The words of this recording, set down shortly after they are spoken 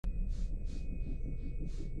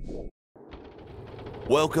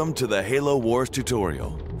Welcome to the Halo Wars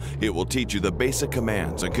tutorial. It will teach you the basic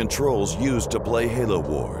commands and controls used to play Halo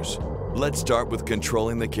Wars. Let's start with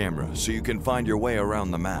controlling the camera so you can find your way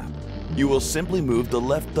around the map. You will simply move the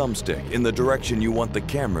left thumbstick in the direction you want the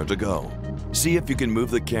camera to go. See if you can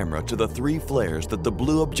move the camera to the 3 flares that the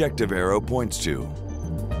blue objective arrow points to.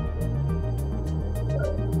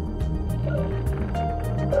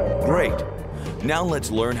 Great! Now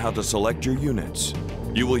let's learn how to select your units.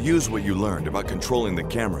 You will use what you learned about controlling the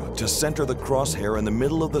camera to center the crosshair in the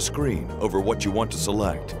middle of the screen over what you want to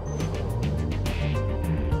select.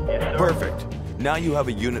 Yes, Perfect! Now you have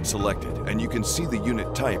a unit selected and you can see the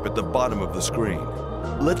unit type at the bottom of the screen.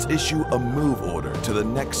 Let's issue a move order to the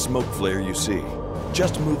next smoke flare you see.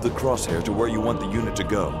 Just move the crosshair to where you want the unit to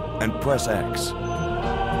go and press X.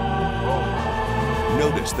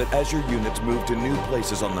 Notice that as your units move to new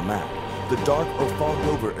places on the map, the dark or fogged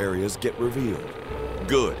over areas get revealed.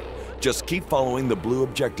 Good. Just keep following the blue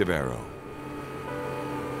objective arrow.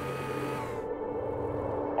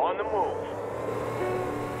 On the move.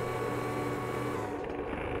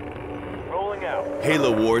 Rolling out.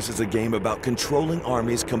 Halo Wars is a game about controlling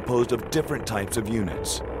armies composed of different types of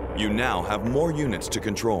units. You now have more units to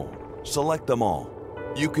control. Select them all.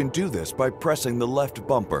 You can do this by pressing the left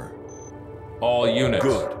bumper. All units.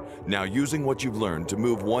 Good. Now using what you've learned to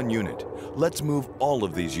move one unit, let's move all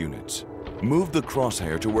of these units. Move the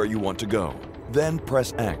crosshair to where you want to go, then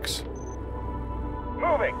press X.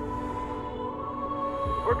 Moving.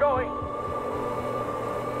 We're going.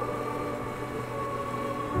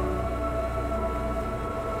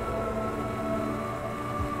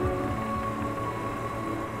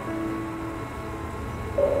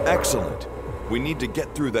 Excellent. We need to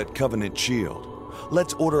get through that Covenant shield.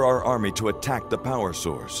 Let's order our army to attack the power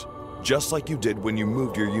source. Just like you did when you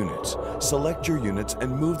moved your units, select your units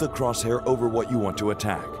and move the crosshair over what you want to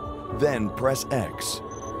attack. Then press X.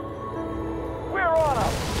 We're on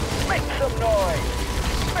them. Make some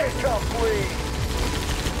noise. Make them bleed.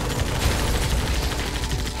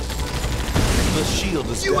 The shield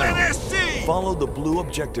is down. UHD! Follow the blue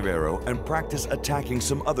objective arrow and practice attacking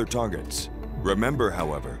some other targets. Remember,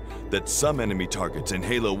 however, that some enemy targets in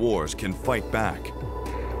Halo Wars can fight back.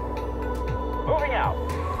 Moving out.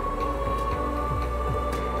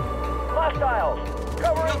 Hostiles.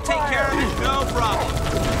 Covering We'll take fire. care of it, no problem.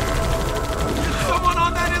 Get someone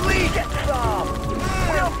on that elite! Get some.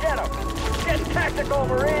 We'll get them. Get tactical,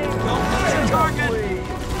 Marines. Don't lose your Make 'em target. bleed.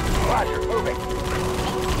 Roger, moving.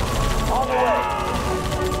 On the way.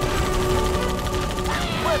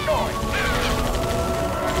 We're going.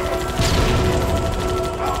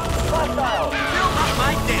 Hostiles. Build up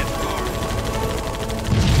my dance floor.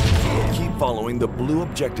 Keep following the blue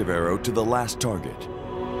objective arrow to the last target.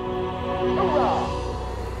 Hoorah!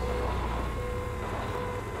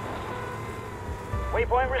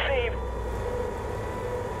 Waypoint received.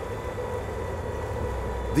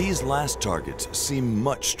 These last targets seem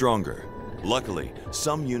much stronger. Luckily,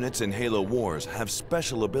 some units in Halo Wars have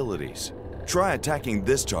special abilities. Try attacking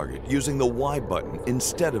this target using the Y button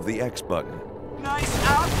instead of the X button. Nice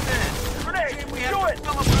outfit. Grenade, Shame we do have it. to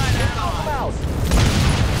fill up right Knock 'em on. out.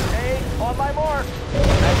 Hey, on my mark.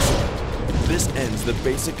 Excellent. This ends the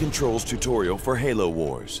basic controls tutorial for Halo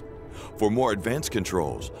Wars. For more advanced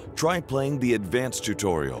controls, try playing the advanced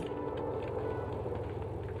tutorial.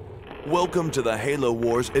 Welcome to the Halo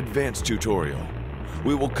Wars advanced tutorial.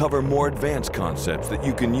 We will cover more advanced concepts that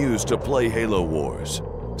you can use to play Halo Wars.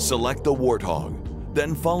 Select the Warthog,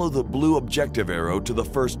 then follow the blue objective arrow to the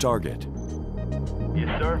first target.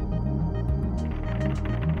 Yes, sir.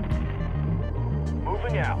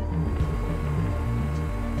 Moving out.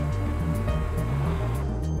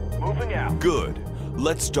 Moving out. Good.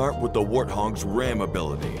 Let's start with the Warthog's ram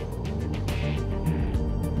ability.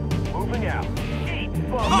 Moving out. Eat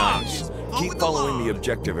bomb. Nice. Oh, Keep with the following the log.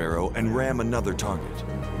 objective arrow and ram another target.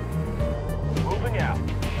 Moving out.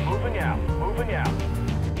 Moving out. Moving out.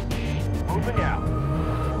 Moving out.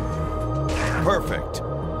 Perfect.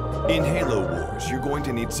 In Halo Wars, you're going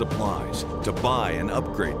to need supplies to buy and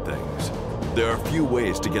upgrade things. There are a few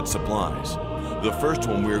ways to get supplies. The first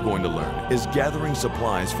one we're going to learn is gathering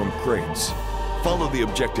supplies from crates. Follow the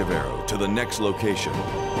objective arrow to the next location.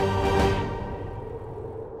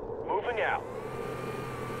 Moving out.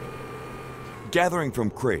 Gathering from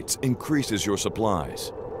crates increases your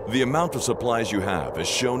supplies. The amount of supplies you have is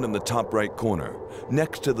shown in the top right corner,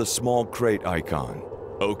 next to the small crate icon.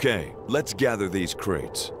 Okay, let's gather these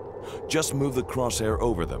crates. Just move the crosshair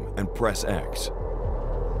over them and press X.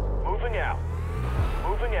 Moving out.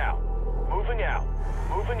 Moving out. Moving out.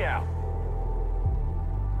 Moving out.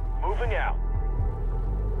 Moving out.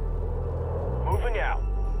 Moving out.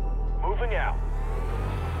 Moving out.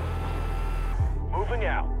 Moving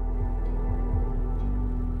out.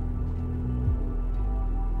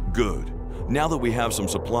 Good. Now that we have some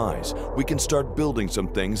supplies, we can start building some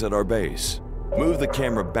things at our base. Move the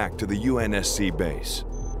camera back to the UNSC base.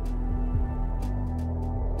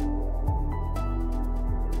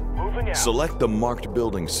 Moving out. Select the marked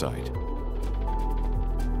building site.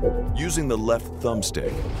 Using the left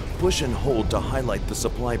thumbstick, push and hold to highlight the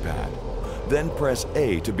supply pad. Then press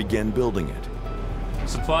A to begin building it.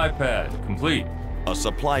 Supply pad complete. A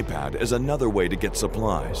supply pad is another way to get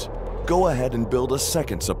supplies. Go ahead and build a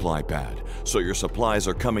second supply pad, so your supplies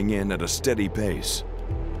are coming in at a steady pace.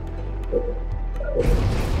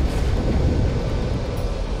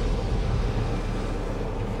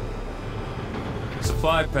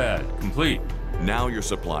 Supply pad complete. Now your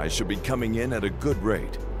supplies should be coming in at a good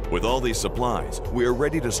rate. With all these supplies, we are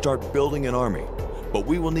ready to start building an army. But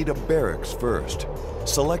we will need a barracks first.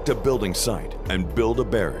 Select a building site and build a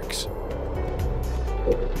barracks.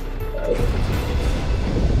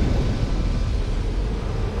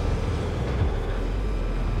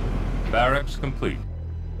 Barracks complete.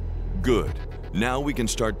 Good. Now we can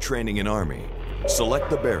start training an army. Select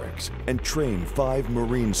the barracks and train 5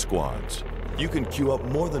 Marine squads. You can queue up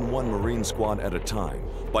more than 1 Marine squad at a time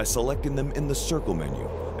by selecting them in the circle menu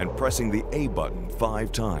and pressing the A button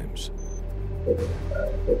 5 times.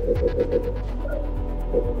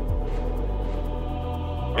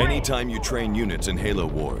 Anytime you train units in Halo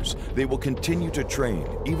Wars, they will continue to train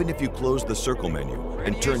even if you close the circle menu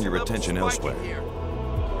and turn your attention elsewhere.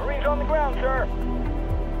 Marines on the ground, sir.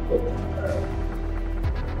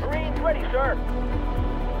 Marines ready, sir.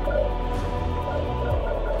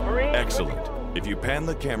 Marines. Excellent. If you pan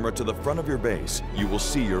the camera to the front of your base, you will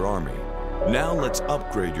see your army. Now let's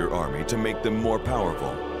upgrade your army to make them more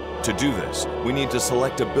powerful. To do this, we need to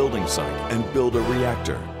select a building site and build a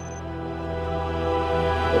reactor.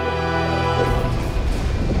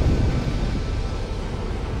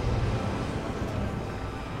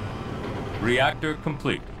 Reactor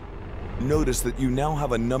complete. Notice that you now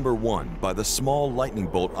have a number 1 by the small lightning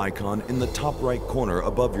bolt icon in the top right corner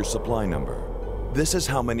above your supply number. This is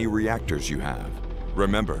how many reactors you have.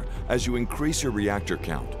 Remember, as you increase your reactor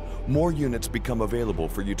count, more units become available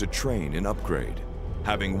for you to train and upgrade.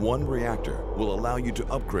 Having 1 reactor will allow you to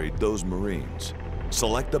upgrade those Marines.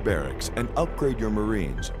 Select the barracks and upgrade your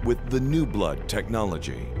Marines with the New Blood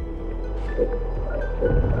technology.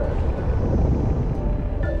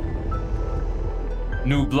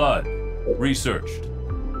 New blood. Researched.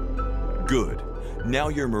 Good. Now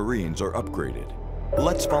your Marines are upgraded.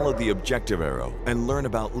 Let's follow the objective arrow and learn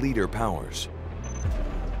about leader powers.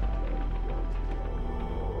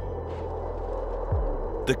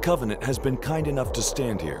 The Covenant has been kind enough to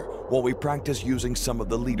stand here while we practice using some of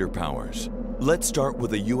the leader powers. Let's start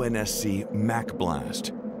with a UNSC Mac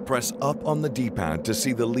Blast. Press up on the D-pad to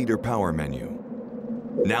see the leader power menu.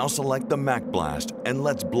 Now select the Mac Blast and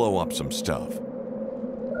let's blow up some stuff.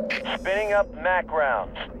 Spinning up Mac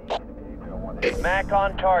rounds. Mac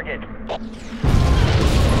on target.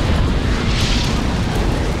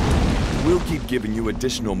 We'll keep giving you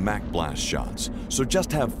additional Mac Blast shots, so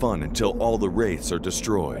just have fun until all the wraiths are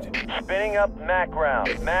destroyed. Spinning up Mac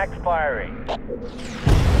round. Mac firing.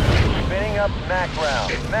 Spinning up Mac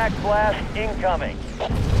round. Mac blast incoming.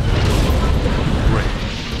 Great.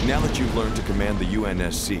 Now that you've learned to command the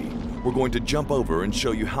UNSC, we're going to jump over and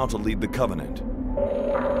show you how to lead the Covenant.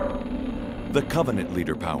 The Covenant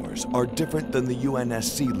leader powers are different than the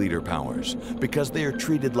UNSC leader powers because they are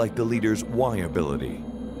treated like the leader's Y ability.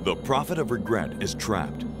 The Prophet of Regret is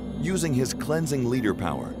trapped. Using his cleansing leader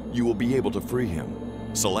power, you will be able to free him.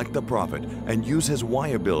 Select the Prophet and use his Y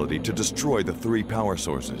ability to destroy the 3 power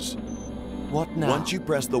sources. What now? Once you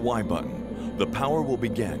press the Y button, the power will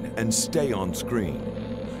begin and stay on screen.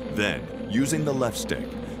 Then, using the left stick,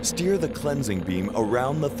 steer the cleansing beam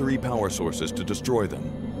around the 3 power sources to destroy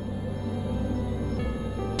them.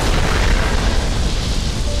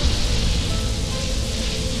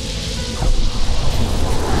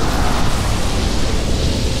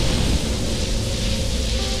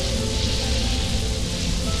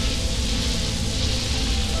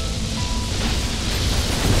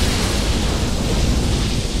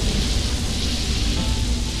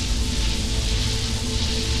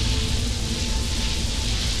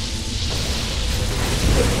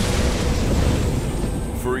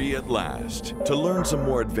 Free at last. To learn some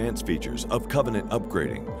more advanced features of Covenant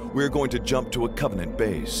upgrading, we're going to jump to a Covenant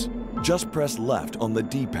base. Just press left on the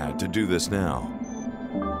D-pad to do this now.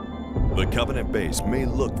 The Covenant base may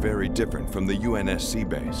look very different from the UNSC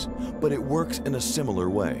base, but it works in a similar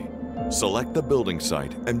way. Select the building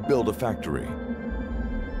site and build a factory.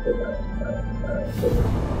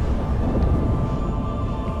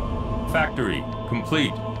 Factory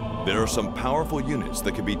complete. There are some powerful units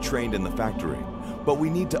that can be trained in the factory, but we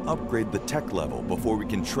need to upgrade the tech level before we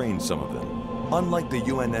can train some of them. Unlike the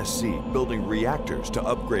UNSC building reactors to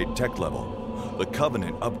upgrade tech level, the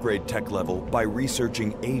Covenant upgrade tech level by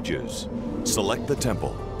researching ages. Select the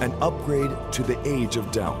temple and upgrade to the Age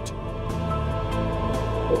of Doubt.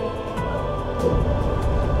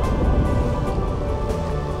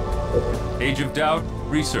 Age of Doubt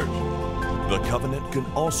researched. The Covenant can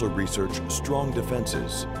also research strong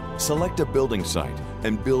defenses. Select a building site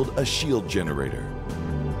and build a shield generator.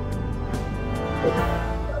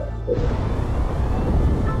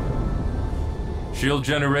 Shield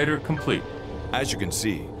generator complete. As you can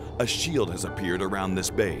see, a shield has appeared around this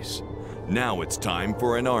base. Now it's time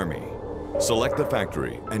for an army. Select the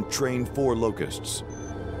factory and train 4 locusts.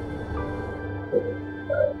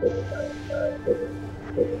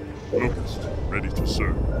 Locust, ready to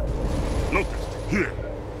serve. Locust, here.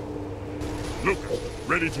 Locust,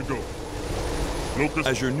 ready to go. Locust.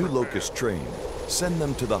 As your new locusts train, send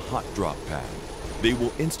them to the hot drop pad. They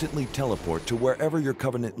will instantly teleport to wherever your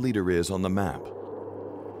Covenant leader is on the map.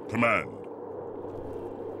 Command.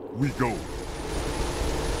 We go.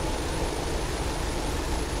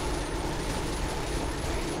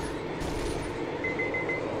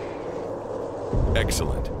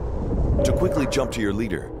 Excellent. To quickly jump to your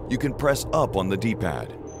leader, you can press up on the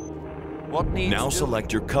D-pad. What needs Now doing?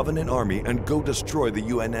 select your Covenant army and go destroy the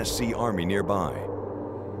UNSC army nearby.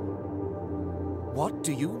 What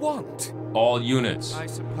do you want? All units. I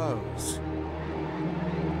suppose.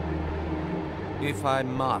 If I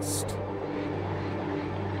must.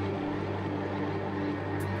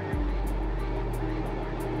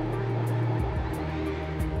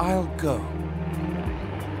 I'll go.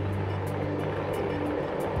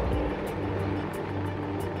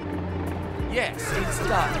 Yes, it's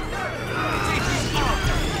done. It is on.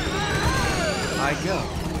 I go.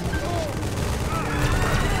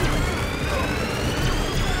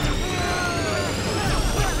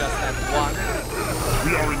 Just that one.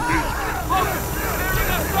 We are engaged.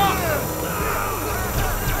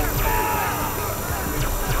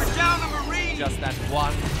 We're down a Marine. Just that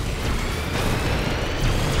one.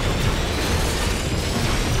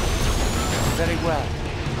 Very well.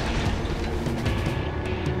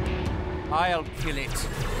 I'll kill it.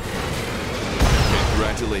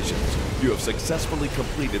 Congratulations, you have successfully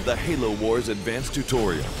completed the Halo Wars Advanced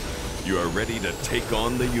Tutorial. You are ready to take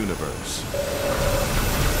on the universe.